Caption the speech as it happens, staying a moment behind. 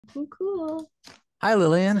Cool, cool. Hi,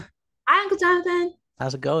 Lillian. Hi, Uncle Jonathan.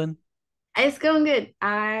 How's it going? It's going good.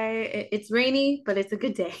 It's rainy, but it's a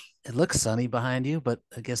good day. It looks sunny behind you, but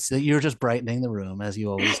I guess that you're just brightening the room as you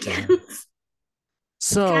always do. It's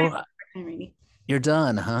So kind of rainy. you're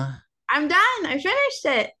done, huh? I'm done. I finished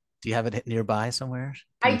it. Do you have it nearby somewhere?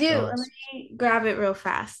 Can I you do. show Let us? me grab it real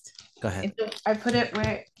fast. Go ahead. I put it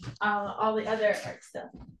where all the other art stuff.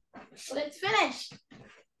 But it's finished.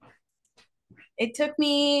 It took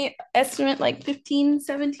me estimate like 15,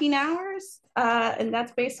 17 hours. And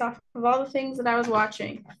that's based off of all the things that I was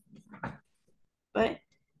watching. But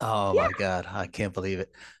Oh yeah, my God, I can't believe it.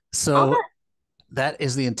 all So done. that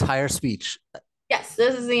is the entire speech. Yes,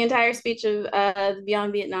 this is the entire speech of the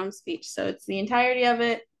Beyond Vietnam speech. So it's the entirety of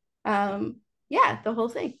it. Yeah, the whole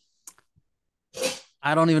thing.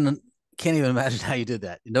 I don't even can't even imagine how you did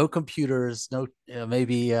that. No computers, no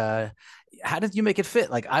maybe how did you make it fit?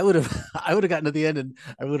 Like I would have I would have gotten to the end and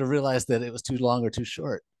I would have realized that it was too long or too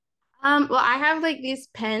short. Well, I have like these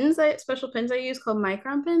pens, special pens I use called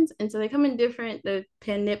micron pens, and so they come in different. The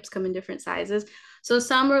pen nips come in different sizes. So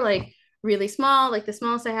some are like really small. Like the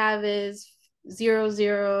smallest I have is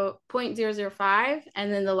 0.005,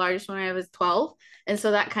 and then the largest one I have is 12. And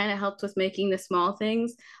so that kind of helped with making the small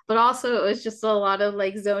things. But also, it was just a lot of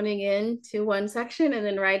like zoning in to one section and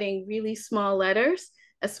then writing really small letters,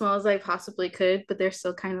 as small as I possibly could, but they're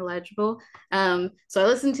still kind of legible. So I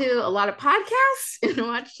listened to a lot of podcasts and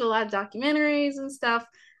watched a lot of documentaries and stuff,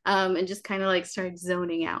 and just kind of like started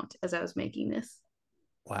zoning out as I was making this.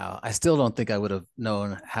 Wow. I still don't think I would have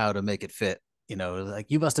known how to make it fit. Like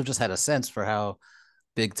you must have just had a sense for how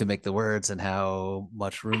big to make the words and how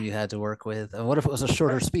much room you had to work with. And what if it was a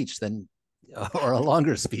shorter speech than or a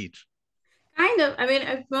longer speech? Kind of. I mean,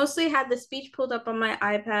 I've mostly had the speech pulled up on my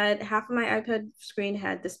iPad. Half of my iPad screen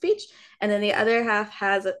had the speech, and then the other half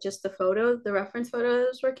has just the photo, the reference photo I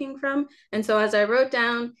was working from. And so as I wrote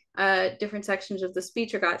down different sections of the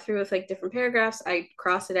speech or got through with like different paragraphs, I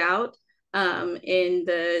cross it out in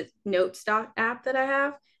the Notes doc app that I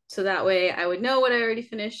have. So that way I would know what I already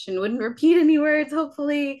finished and wouldn't repeat any words,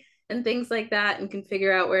 hopefully, and things like that, and can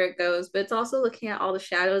figure out where it goes. But it's also looking at all the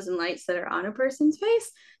shadows and lights that are on a person's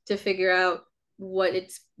face to figure out what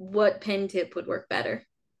pen tip would work better.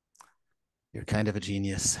 You're kind of a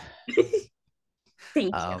genius.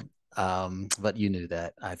 Thank you. But you knew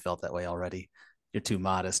that. I felt that way already. You're too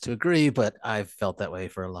modest to agree, but I've felt that way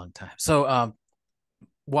for a long time. So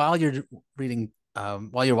while you're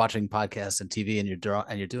while you're watching podcasts and TV and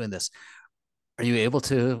you're doing this, are you able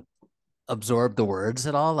to absorb the words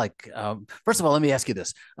at all? Like, first of all, let me ask you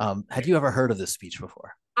this: had you ever heard of this speech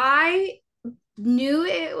before? I knew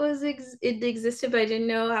it existed, but I didn't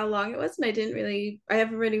know how long it was, and I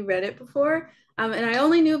haven't really read it before. And I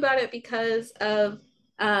only knew about it because of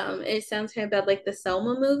it sounds kind of bad, like the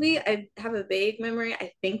Selma movie. I have a vague memory.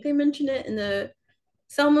 I think they mentioned it in the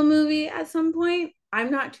Selma movie at some point. I'm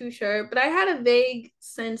not too sure, but I had a vague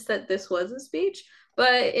sense that this was a speech.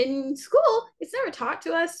 But in school, it's never taught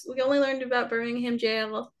to us. We only learned about Birmingham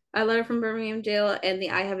jail, a letter from Birmingham jail, and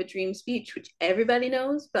the I Have a Dream speech, which everybody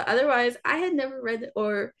knows. But otherwise, I had never read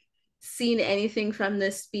or seen anything from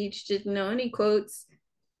this speech, didn't know any quotes,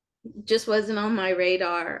 just wasn't on my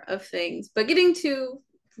radar of things. But getting to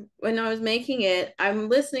when I was making it, I'm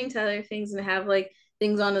listening to other things and have like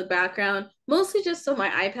things on in the background, mostly just so my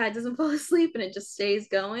iPad doesn't fall asleep and it just stays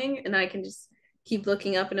going and I can just keep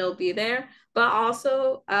looking up and it'll be there. But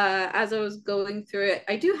also, as I was going through it,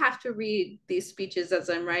 I do have to read these speeches as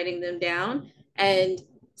I'm writing them down. And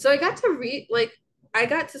so I got to read, like, I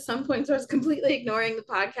got to some points where I was completely ignoring the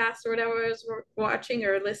podcast or whatever I was watching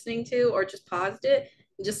or listening to, or just paused it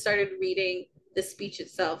and just started reading the speech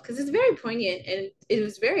itself because it's very poignant and it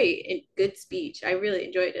was very good speech. I really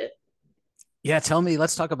enjoyed it. Yeah, tell me.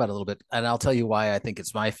 Let's talk about it a little bit, and I'll tell you why I think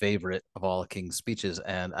it's my favorite of all King's speeches.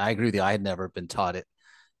 And I agree with you. I had never been taught it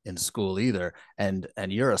in school either. And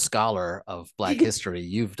you're a scholar of Black history.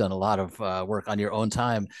 You've done a lot of work on your own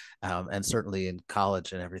time, and certainly in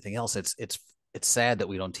college and everything else. It's sad that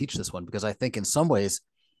we don't teach this one because I think in some ways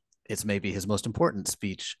it's maybe his most important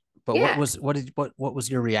speech. But Yeah, what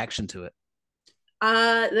was your reaction to it?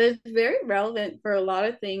 that's very relevant for a lot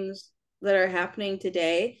of things that are happening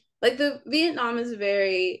today. Like the Vietnam is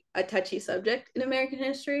very a touchy subject in American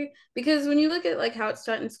history because when you look at like how it's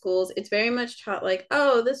taught in schools, it's very much taught like,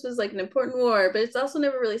 oh, this was like an important war, but it's also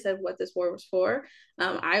never really said what this war was for.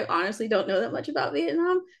 I honestly don't know that much about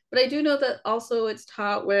Vietnam, but I do know that also it's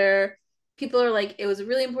taught where people are like, it was a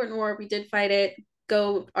really important war, we did fight it,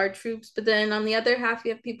 go our troops, but then on the other half,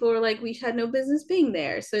 you have people who are like, we had no business being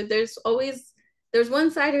there. So there's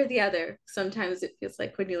one side or the other. Sometimes it feels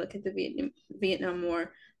like when you look at the Vietnam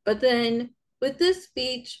War. But then with this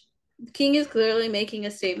speech, King is clearly making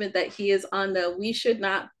a statement that he is on the we should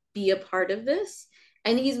not be a part of this.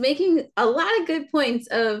 And he's making a lot of good points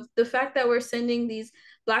of the fact that we're sending these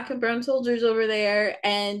black and brown soldiers over there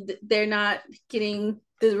and they're not getting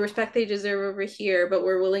the respect they deserve over here, but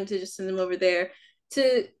we're willing to just send them over there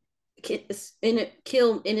to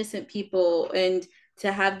kill innocent people and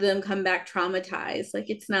to have them come back traumatized. Like,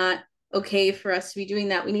 it's not okay for us to be doing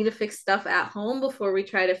that. We need to fix stuff at home before we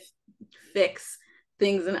try to fix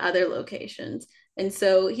things in other locations. And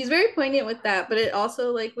so he's very poignant with that, but it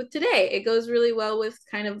also, like with today, it goes really well with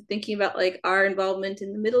kind of thinking about like our involvement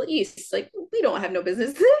in the Middle East. Like, we don't have no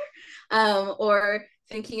business there. Or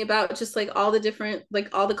thinking about just like all the different,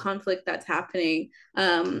 like all the conflict that's happening.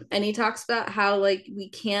 And he talks about how like we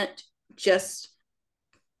can't just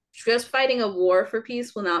fighting a war for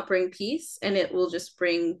peace will not bring peace, and it will just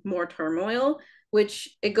bring more turmoil, which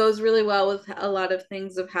it goes really well with a lot of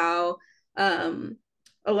things of how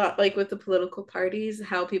a lot like with the political parties,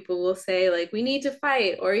 how people will say like we need to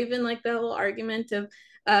fight, or even like the whole argument of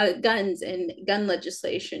guns and gun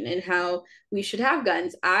legislation and how we should have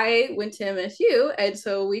guns. I went to MSU, and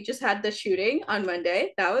so we just had the shooting on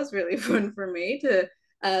Monday. That was really fun for me to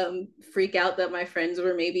freak out that my friends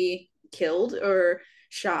were maybe killed or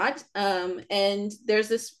shot. And there's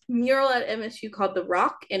this mural at MSU called The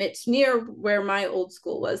Rock, and it's near where my old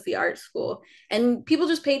school was, the art school. And people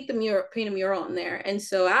just paint a mural in there. And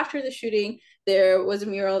so after the shooting, there was a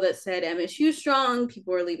mural that said MSU strong.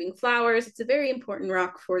 People were leaving flowers. It's a very important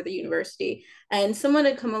rock for the university. And someone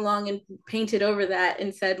had come along and painted over that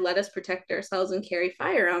and said, let us protect ourselves and carry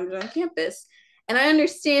firearms on campus. And I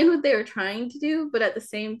understand what they were trying to do, but at the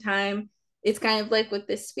same time, it's kind of like with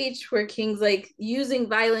this speech where King's like using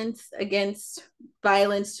violence against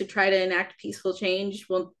violence to try to enact peaceful change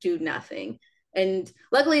will do nothing. And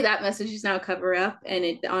luckily, that message is now cover up and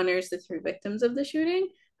it honors the three victims of the shooting.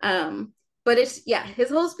 But it's, yeah, his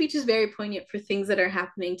whole speech is very poignant for things that are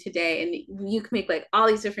happening today. And you can make like all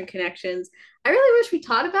these different connections. I really wish we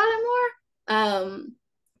taught about it more.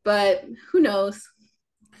 But who knows?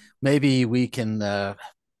 Maybe we can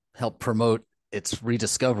help promote its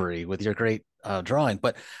rediscovery with your great drawing.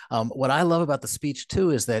 But what I love about the speech too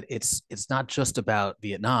is that it's not just about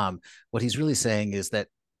Vietnam. What he's really saying is that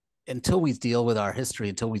until we deal with our history,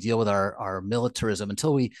 until we deal with our militarism,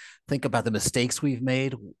 until we think about the mistakes we've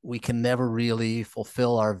made, we can never really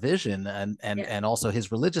fulfill our vision Yeah. and also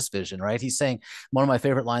his religious vision, right? He's saying one of my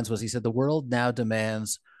favorite lines was he said, "The world now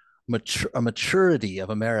demands a maturity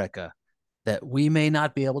of America that we may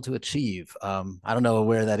not be able to achieve." I don't know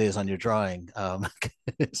where that is on your drawing.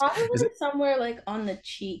 Is Probably it? somewhere like on the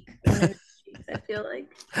cheek, one of his cheeks, I feel like.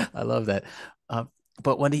 I love that. Uh,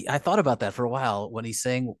 but I thought about that for a while when he's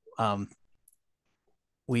saying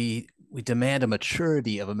we demand a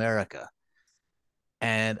maturity of America,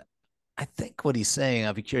 and I think what he's saying,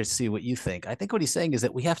 I'll be curious to see what you think. I think what he's saying is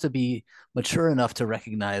that we have to be mature enough to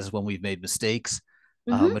recognize when we've made mistakes,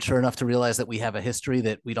 Mm-hmm. mature enough to realize that we have a history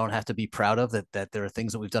that we don't have to be proud of, that there are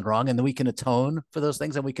things that we've done wrong, and then we can atone for those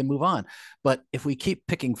things and we can move on. But if we keep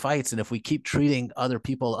picking fights and if we keep treating other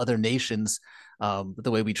people, other nations, the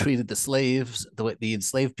way we treated the slaves, the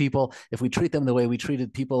enslaved people, if we treat them the way we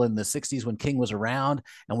treated people in the 60s when King was around,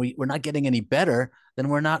 and we're not getting any better, then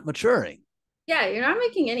we're not maturing. Yeah, you're not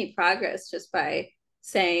making any progress just by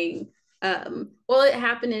saying, well, it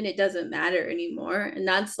happened and it doesn't matter anymore. And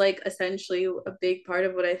that's like essentially a big part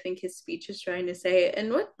of what I think his speech is trying to say,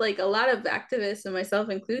 and what like a lot of activists and myself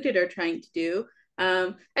included are trying to do.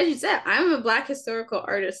 As you said, I'm a Black historical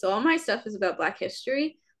artist, so all my stuff is about Black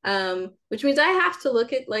history. Which means I have to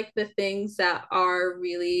look at like the things that are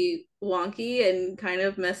really wonky and kind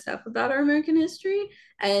of messed up about our American history.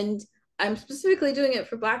 And I'm specifically doing it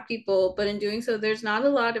for Black people, but in doing so, there's not a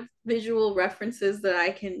lot of visual references that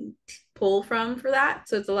I can pull from for that.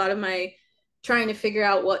 So it's a lot of my trying to figure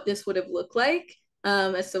out what this would have looked like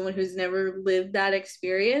as someone who's never lived that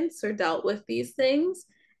experience or dealt with these things.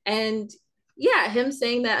 And yeah, him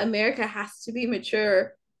saying that America has to be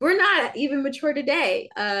mature. We're not even mature today.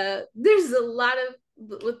 There's a lot of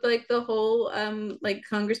with like the whole like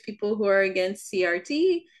Congress people who are against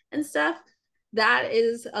CRT and stuff, that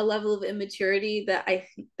is a level of immaturity that I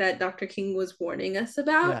think that Dr. King was warning us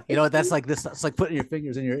about. Yeah, you know what? That's like this. It's like putting your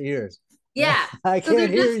fingers in your ears. Yeah. I So they're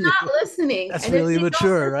can't hear just you. not listening. That's And if really they don't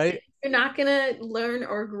mature, listen, right? you're not going to learn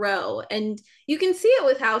or grow. And you can see it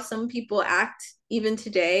with how some people act even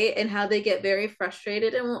today and how they get very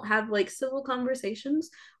frustrated and won't have like civil conversations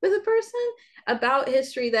with a person about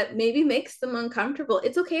history that maybe makes them uncomfortable.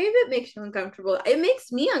 It's okay if it makes you uncomfortable. It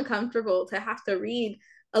makes me uncomfortable to have to read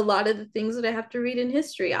a lot of the things that I have to read in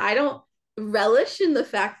history. I don't relish in the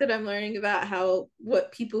fact that I'm learning about how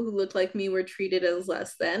what people who look like me were treated as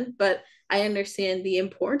less than, but I understand the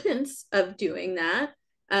importance of doing that.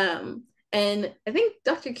 And I think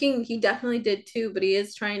Dr. King, he definitely did too, but he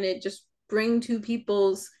is trying to just bring to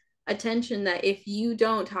people's attention that if you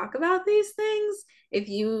don't talk about these things, if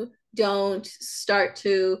you don't start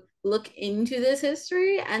to look into this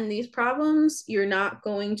history and these problems, you're not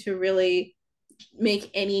going to really make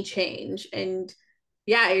any change. And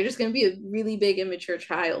yeah, you're just going to be a really big immature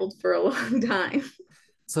child for a long time.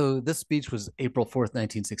 So this speech was April 4th,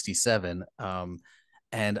 1967.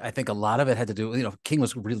 And I think a lot of it had to do, King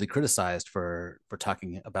was really criticized for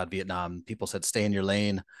talking about Vietnam. People said, "Stay in your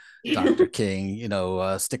lane, Dr. King.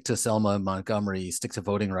 Stick to Selma and Montgomery, stick to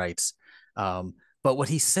voting rights." But what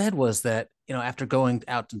he said was that, after going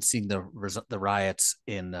out and seeing the riots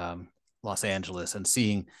in Los Angeles and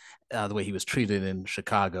seeing the way he was treated in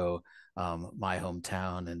Chicago, my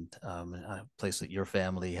hometown, and a place that your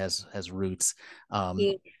family has roots. Um,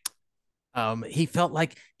 Yeah. he felt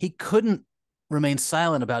like he couldn't remain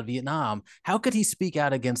silent about Vietnam. How could he speak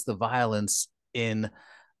out against the violence in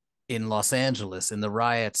Los Angeles in the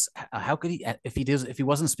riots? How could he, if he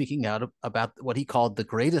wasn't speaking out about what he called the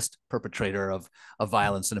greatest perpetrator of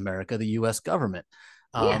violence in America, the U.S. government?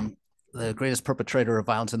 Yeah. The greatest perpetrator of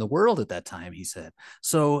violence in the world at that time, he said.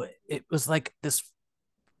 So it was like this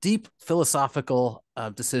deep philosophical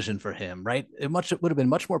decision for him, right? It would have been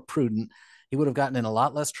much more prudent. He would have gotten in a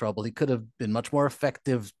lot less trouble. He could have been much more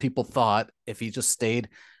effective, people thought, if he just stayed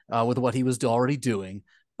with what he was already doing.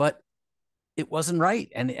 But it wasn't right,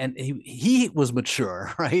 and he was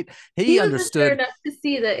mature, right? He He was mature understood. enough to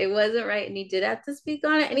see that it wasn't right and he did have to speak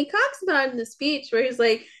on it. And he talks about it in the speech where he's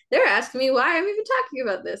like, they're asking me why I'm even talking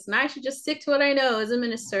about this. And I should just stick to what I know as a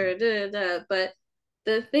minister. Da, da, da. But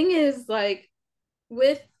the thing is, like,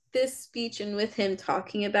 with this speech and with him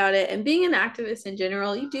talking about it and being an activist in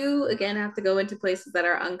general, you do again have to go into places that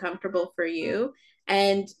are uncomfortable for you.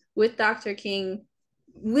 And with Dr. King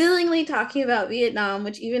willingly talking about Vietnam,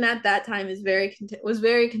 which even at that time is was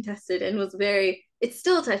very contested and was very it's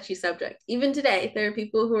still a touchy subject. Even today, there are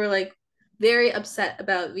people who are like very upset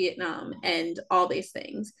about Vietnam and all these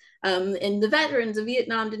things. And the veterans of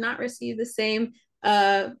Vietnam did not receive the same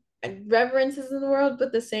reverences in the world,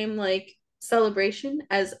 but the same like celebration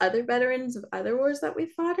as other veterans of other wars that we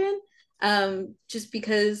fought in, just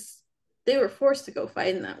because they were forced to go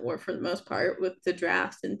fight in that war for the most part with the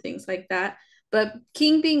drafts and things like that. But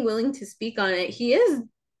King being willing to speak on it, he is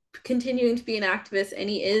continuing to be an activist and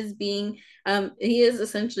he is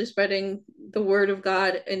essentially spreading the word of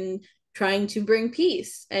God and trying to bring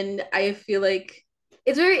peace. And I feel like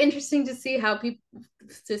it's very interesting to see how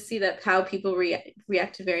people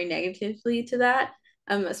react very negatively to that,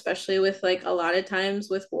 especially with like a lot of times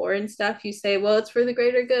with war and stuff, you say, well, it's for the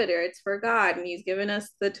greater good or it's for God, and He's given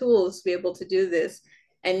us the tools to be able to do this.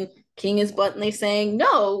 And King is bluntly saying,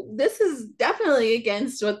 no, this is definitely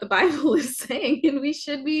against what the Bible is saying, and we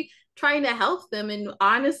should be trying to help them. And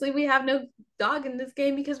honestly, we have no dog in this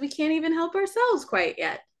game because we can't even help ourselves quite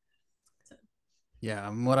yet. Yeah,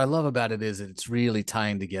 and what I love about it is that it's really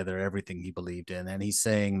tying together everything he believed in, and he's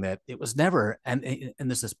saying that it was never. And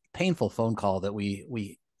there's this painful phone call that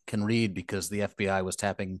we can read because the FBI was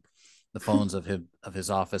tapping the phones of his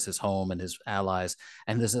office, his home, and his allies.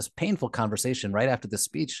 And there's this painful conversation right after the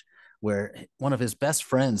speech where one of his best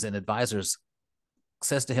friends and advisors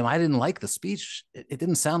says to him, "I didn't like the speech. It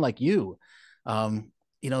didn't sound like you. Um,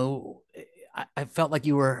 you know, I felt like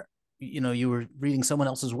you were reading someone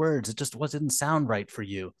else's words. It just didn't sound right for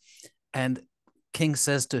you." And King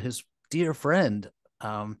says to his dear friend,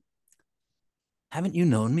 "Haven't you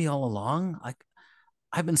known me all along?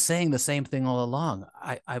 I've been saying the same thing all along.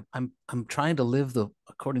 I'm trying to live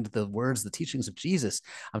according to the words, the teachings of Jesus.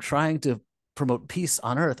 I'm trying to promote peace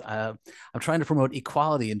on earth. I'm trying to promote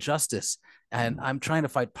equality and justice, and I'm trying to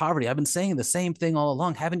fight poverty. I've been saying the same thing all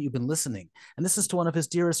along. Haven't you been listening?" And this is to one of his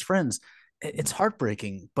dearest friends. It's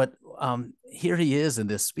heartbreaking, but here he is in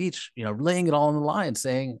this speech, laying it all on the line,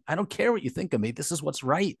 saying, "I don't care what you think of me. This is what's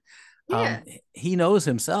right." Yeah. He knows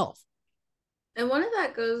himself. And one of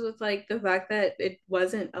that goes with like the fact that it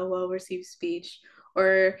wasn't a well received speech,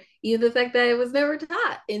 or even the fact that it was never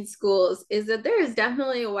taught in schools, is that there is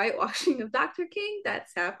definitely a whitewashing of Dr. King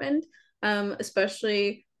that's happened,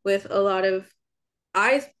 especially with a lot of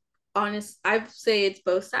I I say it's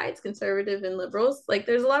both sides, conservative and liberals. Like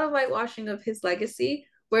there's a lot of whitewashing of his legacy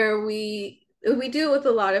where we do with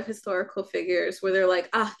a lot of historical figures where they're like,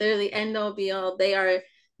 ah, they're the end all be all. They are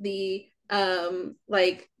the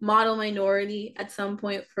like model minority at some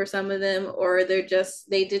point for some of them, or they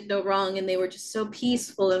did no wrong and they were just so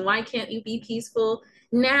peaceful. And why can't you be peaceful?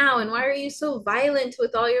 now? And why are you so violent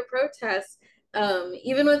with all your protests?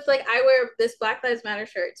 Even with like, I wear this Black Lives Matter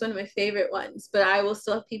shirt. It's one of my favorite ones, but I will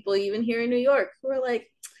still have people even here in New York who are like,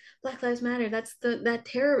 Black Lives Matter, that's that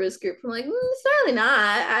terrorist group. I'm like, it's really not.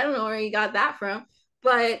 I don't know where you got that from.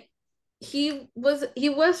 But he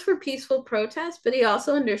was for peaceful protest, but he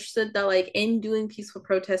also understood that like in doing peaceful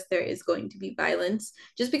protest there is going to be violence.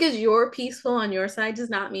 Just because you're peaceful on your side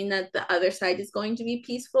does not mean that the other side is going to be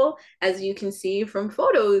peaceful, as you can see from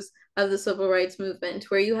photos of the civil rights movement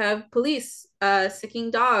where you have police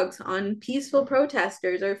sicking dogs on peaceful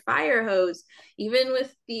protesters or fire hose. Even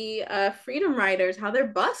with the freedom riders, how their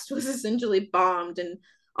bus was essentially bombed and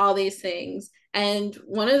all these things. And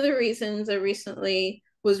one of the reasons I recently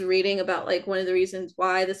was reading about, like, one of the reasons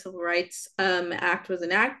why the Civil Rights Act was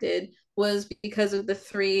enacted was because of the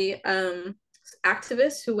three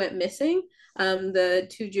activists who went missing, the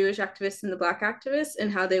two Jewish activists and the black activists,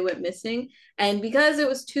 and how they went missing. And because it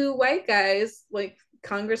was two white guys, like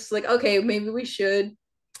Congress was like, okay, maybe we should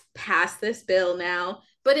pass this bill now.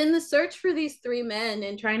 But in the search for these three men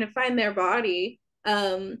and trying to find their body,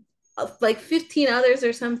 like 15 others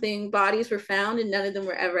or something, bodies were found and none of them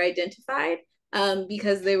were ever identified,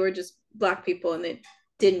 because they were just black people and it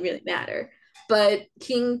didn't really matter. But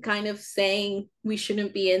King kind of saying we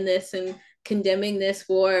shouldn't be in this and condemning this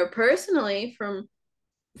war personally from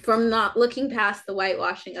not looking past the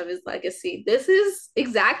whitewashing of his legacy. This is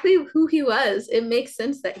exactly who he was. It makes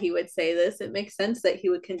sense that he would say this. It makes sense that he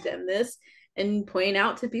would condemn this and point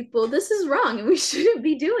out to people this is wrong and we shouldn't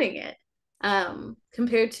be doing it,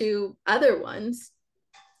 compared to other ones.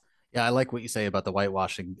 Yeah, I like what you say about the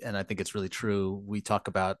whitewashing, and I think it's really true. We talk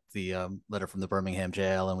about the letter from the Birmingham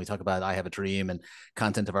jail, and we talk about "I Have a Dream" and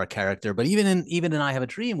content of our character. But even in "I Have a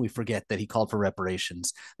Dream," we forget that he called for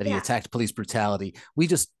reparations, that he Yeah, attacked police brutality. We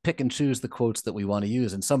just pick and choose the quotes that we want to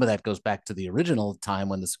use, and some of that goes back to the original time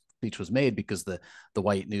when the speech was made, because the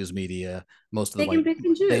white news media, most of the they can white, pick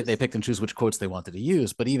and they choose. picked and choose which quotes they wanted to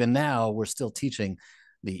use. But even now, we're still teaching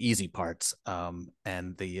the easy parts,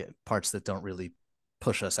 and the parts that don't really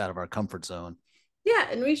push us out of our comfort zone. Yeah,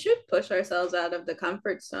 and we should push ourselves out of the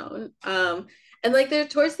comfort zone. And like there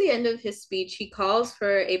towards the end of his speech, he calls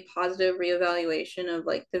for a positive reevaluation of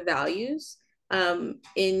like the values,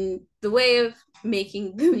 in the way of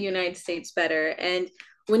making the United States better. And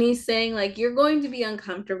when he's saying like you're going to be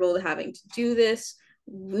uncomfortable having to do this,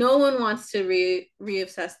 no one wants to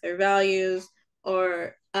reassess their values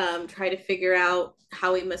or try to figure out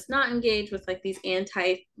how we must not engage with these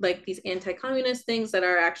anti-communist things that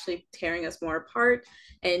are actually tearing us more apart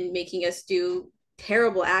and making us do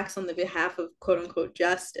terrible acts on the behalf of quote unquote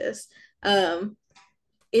justice.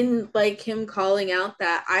 In like him calling out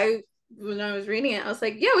that, I when I was reading it, I was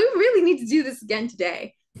like, yeah, we really need to do this again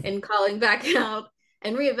today, and calling back out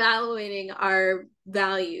and reevaluating our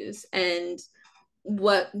values and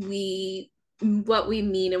what we what we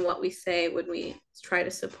mean and what we say when we try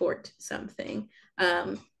to support something.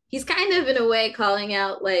 He's kind of in a way calling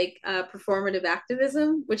out like performative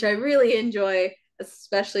activism, which I really enjoy,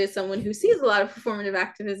 especially as someone who sees a lot of performative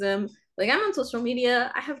activism. Like I'm on social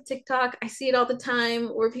media, I have TikTok, I see it all the time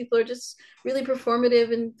where people are just really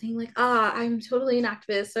performative and being like, I'm totally an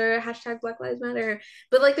activist or hashtag Black Lives Matter,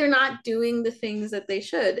 but like they're not doing the things that they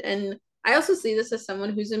should. And I also see this as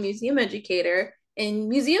someone who's a museum educator, and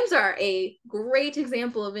museums are a great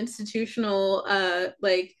example of institutional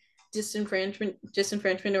like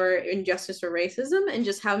disenfranchisement or injustice or racism, and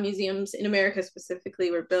just how museums in America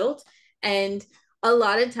specifically were built. And a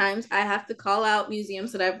lot of times I have to call out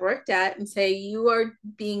museums that I've worked at and say, you are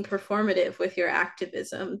being performative with your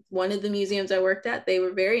activism. One of the museums I worked at, they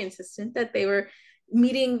were very insistent that they were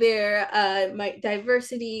meeting their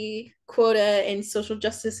diversity quota and social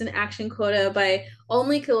justice and action quota by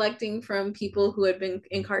only collecting from people who had been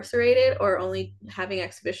incarcerated, or only having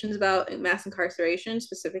exhibitions about mass incarceration,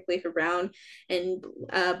 specifically for brown and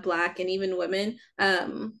black and even women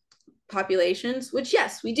populations. Which,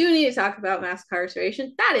 yes, we do need to talk about mass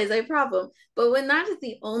incarceration. That is a problem. But when that is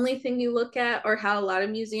the only thing you look at, or how a lot of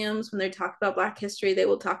museums, when they talk about Black history, they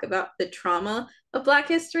will talk about the trauma of Black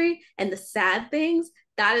history and the sad things,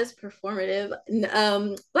 that is performative.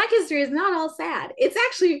 Black history is not all sad. It's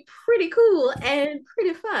actually pretty cool and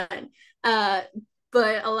pretty fun. Uh,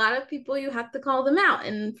 but a lot of people, you have to call them out.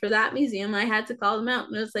 And for that museum, I had to call them out.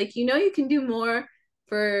 And it was like, you can do more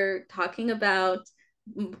for talking about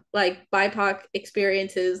like BIPOC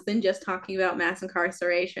experiences than just talking about mass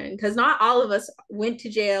incarceration. Because not all of us went to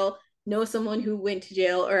jail, know someone who went to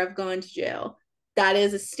jail, or have gone to jail. That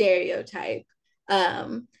is a stereotype.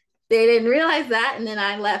 Um, they didn't realize that, and then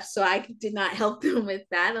I left, so I did not help them with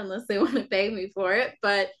that unless they want to pay me for it.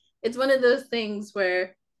 But it's one of those things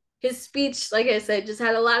where his speech, like I said, just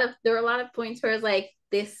had there were a lot of points where I was like,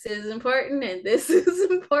 this is important and this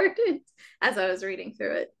is important as I was reading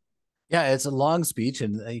through Yeah, it's a long speech,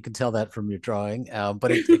 and you can tell that from your drawing.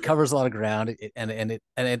 But it it. covers a lot of ground, and it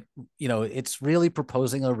it's really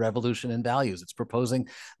proposing a revolution in values. It's proposing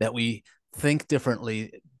that we think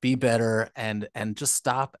differently, be better, and just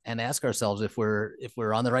stop and ask ourselves if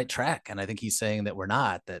we're on the right track. And I think he's saying that we're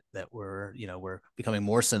not. That we're we're becoming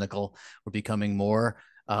more cynical. We're becoming more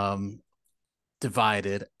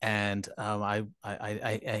divided, and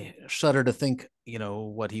I shudder to think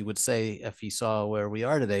what he would say if he saw where we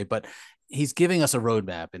are today. But he's giving us a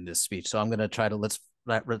roadmap in this speech, so I'm going to try to let's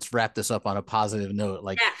wrap this up on a positive note.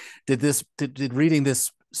 Like, Yeah. did reading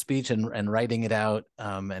this speech and writing it out,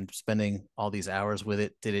 and spending all these hours with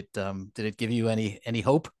it, did it give you any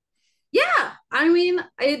hope? Yeah, I mean,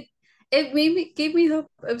 it made me gave me hope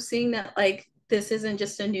of seeing that like this isn't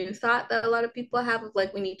just a new thought that a lot of people have of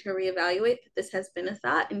like we need to reevaluate that this has been a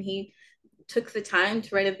thought, and he took the time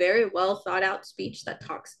to write a very well thought out speech that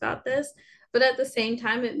talks about this. But at the same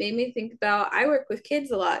time, it made me think about I work with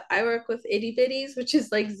kids a lot. I work with itty bitties, which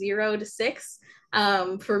is like 0 to 6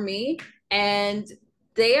 for me. And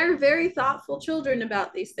they are very thoughtful children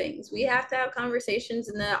about these things. We have to have conversations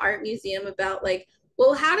in the art museum about like,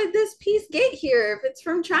 well, how did this piece get here if it's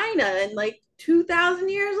from China and like 2,000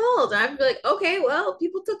 years old? And I'd be like, okay, well,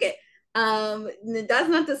 people took it. That's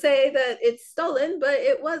not to say that it's stolen, but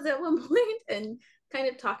it was at one point, and kind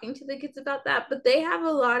of talking to the kids about that. But they have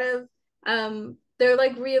a lot of, they're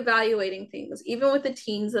like reevaluating things, even with the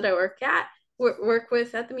teens that I work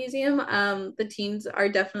with at the museum. The teens are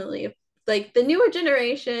definitely like the newer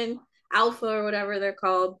generation, alpha or whatever they're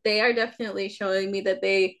called. They are definitely showing me that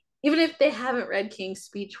they, even if they haven't read King's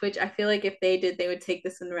Speech, which I feel like if they did, they would take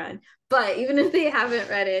this and run. But even if they haven't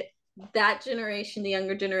read it, that generation, the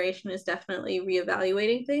younger generation, is definitely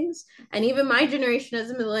reevaluating things. And even my generation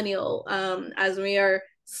as a millennial, as we are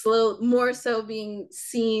more so being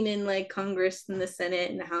seen in like Congress and the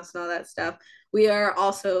Senate and the House and all that stuff, we are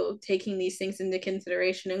also taking these things into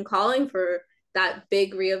consideration and calling for that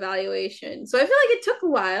big reevaluation. So I feel like it took a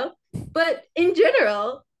while, but in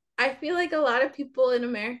general, I feel like a lot of people in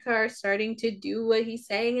America are starting to do what he's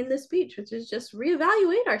saying in this speech, which is just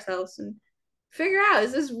reevaluate ourselves and figure out,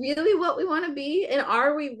 is this really what we want to be? And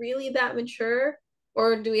are we really that mature?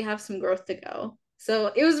 Or do we have some growth to go?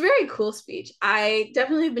 So it was a very cool speech. I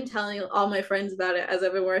definitely have been telling all my friends about it as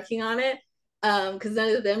I've been working on it. Because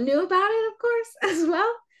none of them knew about it, of course, as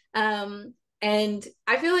well. And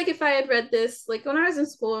I feel like if I had read this, like when I was in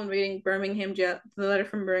school and reading Birmingham Jail, the letter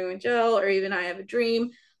from Birmingham Jail, or even I Have a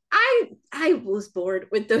Dream, I was bored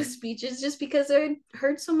with those speeches just because I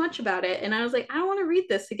heard so much about it, and I was like, I don't want to read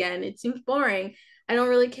this again. It seems boring. I don't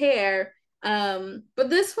really care. But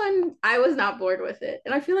this one, I was not bored with it,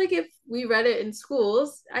 and I feel like if we read it in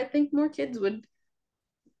schools, I think more kids would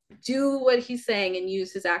do what he's saying and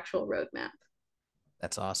use his actual roadmap.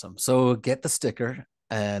 That's awesome. So get the sticker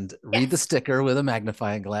and read the Yes, sticker with a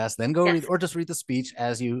magnifying glass, then go read, yes, or just read the speech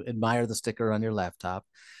as you admire the sticker on your laptop.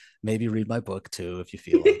 Maybe read my book too if you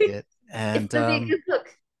feel like it. it's And gonna be a good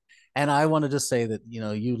book. I wanted to say that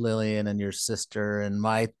you, Lillian, and your sister and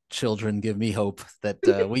my children give me hope that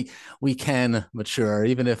we can mature,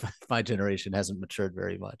 even if my generation hasn't matured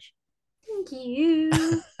very much. Thank you.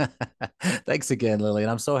 Thanks again, Lillian.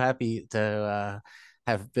 I'm so happy to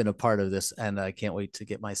have been a part of this, and I can't wait to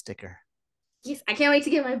get my sticker. Yes, I can't wait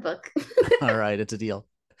to get my book. All right, it's a deal.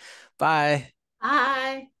 Bye.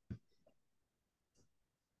 Bye.